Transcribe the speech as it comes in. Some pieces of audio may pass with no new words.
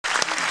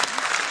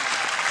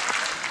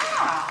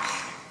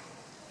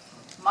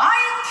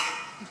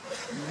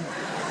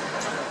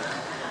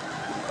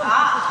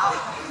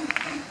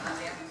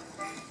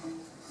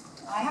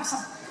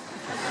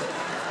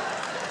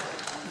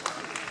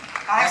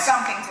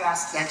to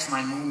ask? That's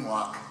my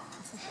moonwalk.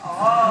 Oh.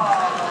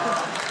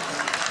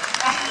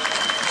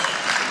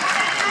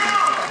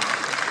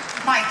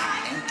 Mike.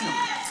 Thank you.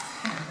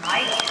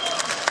 Mike.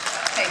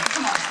 Hey,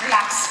 come on,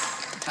 relax.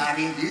 Tarja,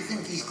 do you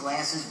think these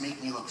glasses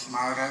make me look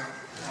smarter?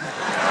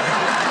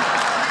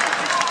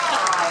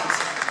 Right.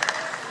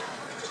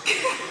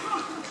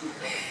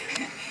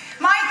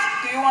 Mike,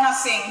 do you want to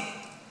sing?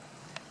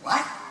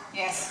 What?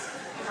 Yes,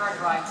 you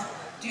heard right.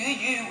 Do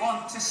you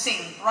want to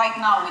sing right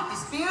now with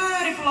this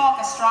beautiful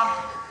orchestra?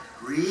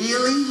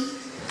 Really?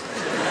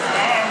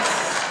 Yes.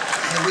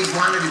 I always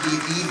wanted to be a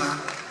diva.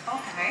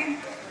 Okay.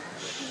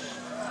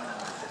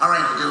 All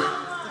right, I'll do it.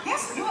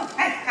 Yes, you will.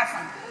 Hey, have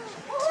fun.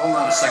 Hold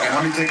on a second.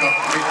 Let me take off.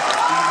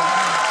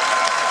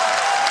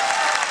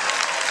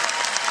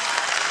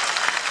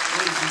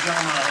 Ladies and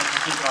gentlemen, I have to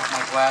take off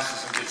my glasses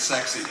and get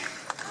sexy.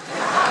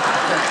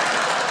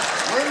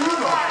 Where do you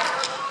go?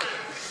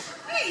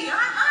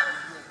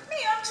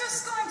 I'm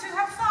just going to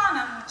have fun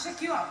and check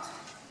you out.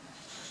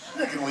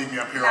 You're not going to leave me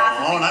up here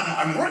all alone.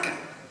 I'm working.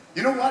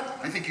 You know what?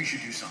 I think you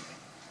should do something.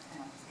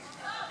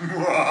 I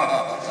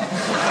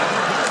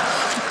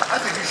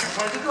think you should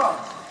play the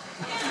drums.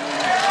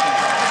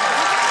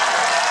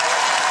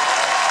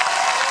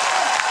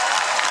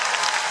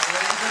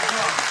 Play the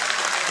drums.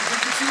 You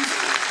think it's easy?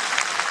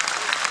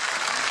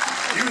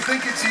 You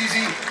think it's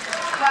easy?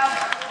 Well,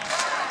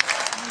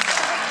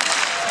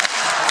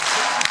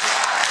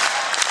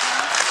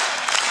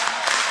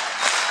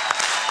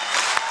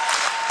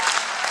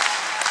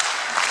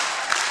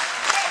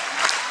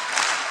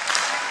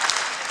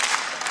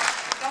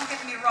 don't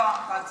get me wrong,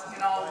 but you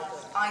know,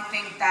 I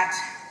think that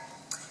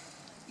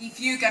if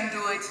you can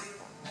do it,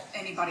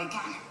 anybody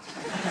can.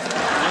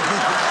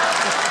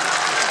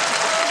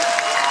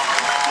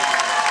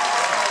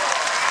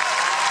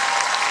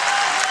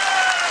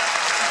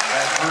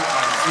 That hurt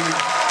my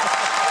feelings.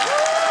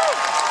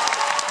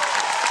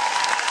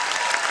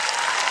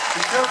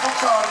 Be careful,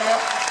 Tarja.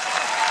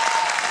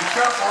 Be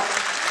careful.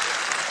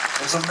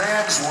 It's a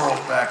man's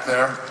world back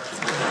there.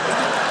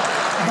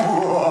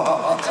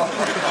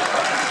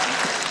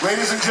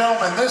 Ladies and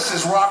gentlemen, this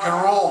is rock and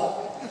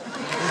roll.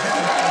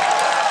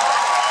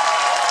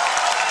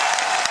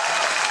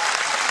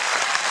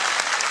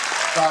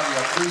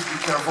 Tarja, please be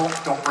careful.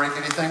 Don't break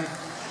anything.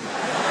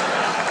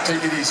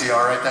 Take it easy,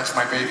 all right? That's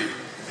my baby.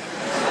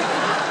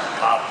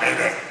 Ah,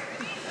 baby.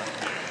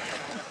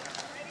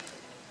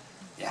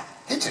 Yeah,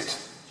 hit it.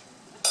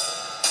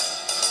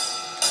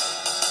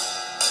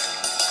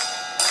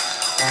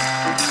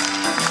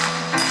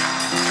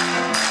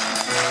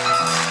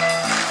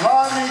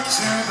 Fly me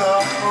to the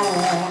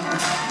moon.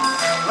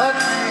 Let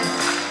me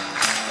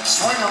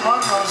swing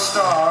among those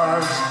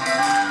stars.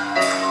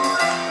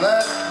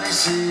 Let me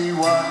see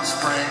what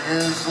spring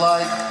is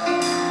like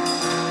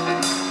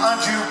on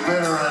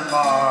Jupiter and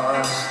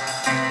Mars.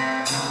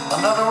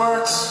 In other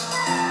words,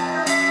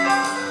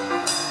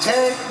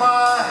 take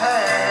my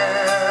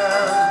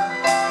hand.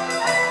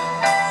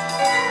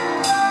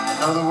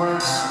 In other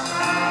words,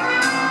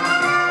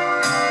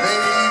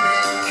 baby,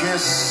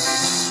 kiss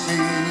me.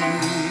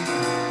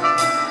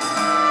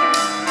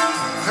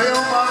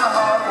 Fill my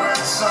heart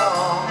with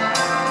song,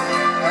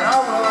 and I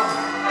will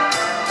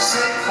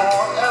sing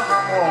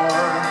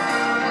forevermore.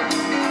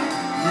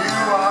 You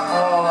are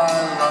all I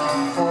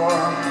long for,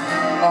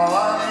 all I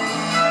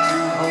need to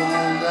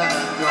hold and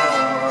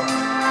adore.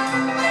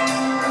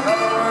 In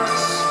other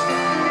words,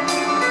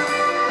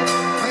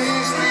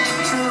 please be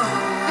true.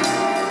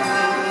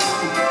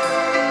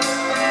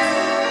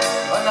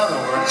 In other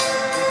words,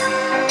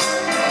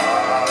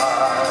 I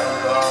love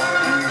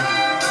you.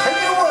 Can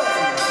you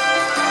wave?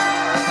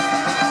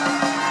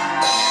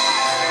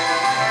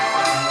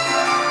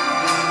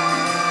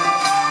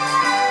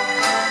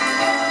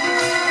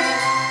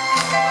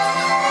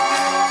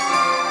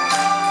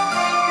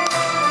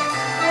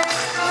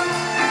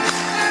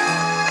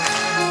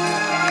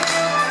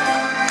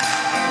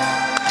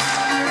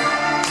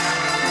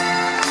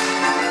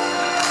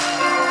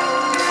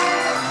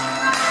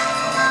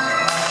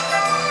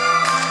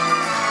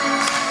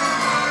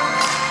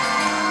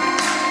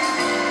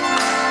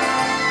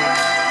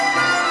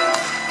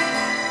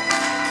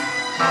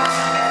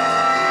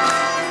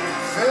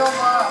 Fill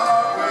my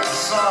heart with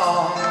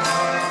song,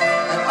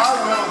 and I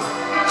will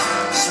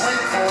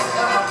swing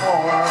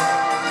forevermore.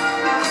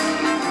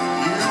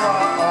 You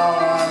are all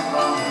I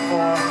long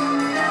for,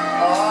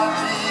 all I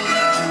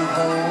need to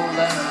hold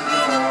and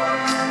adore.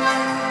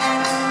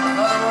 In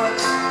other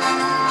words,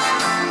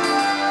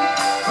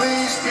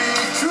 please be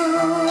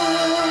true.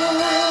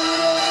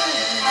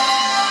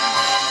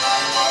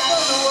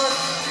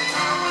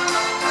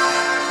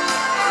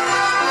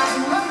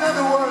 In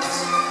other words,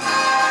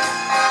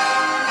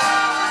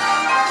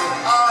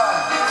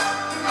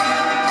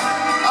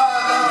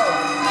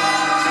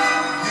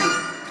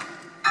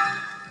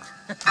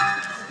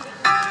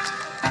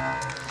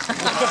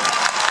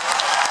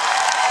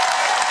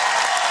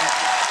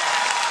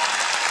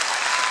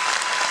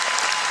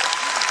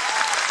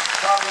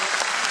 Bobby,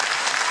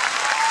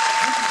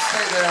 you can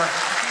stay there.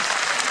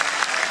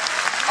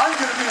 I'm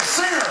going to be a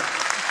singer.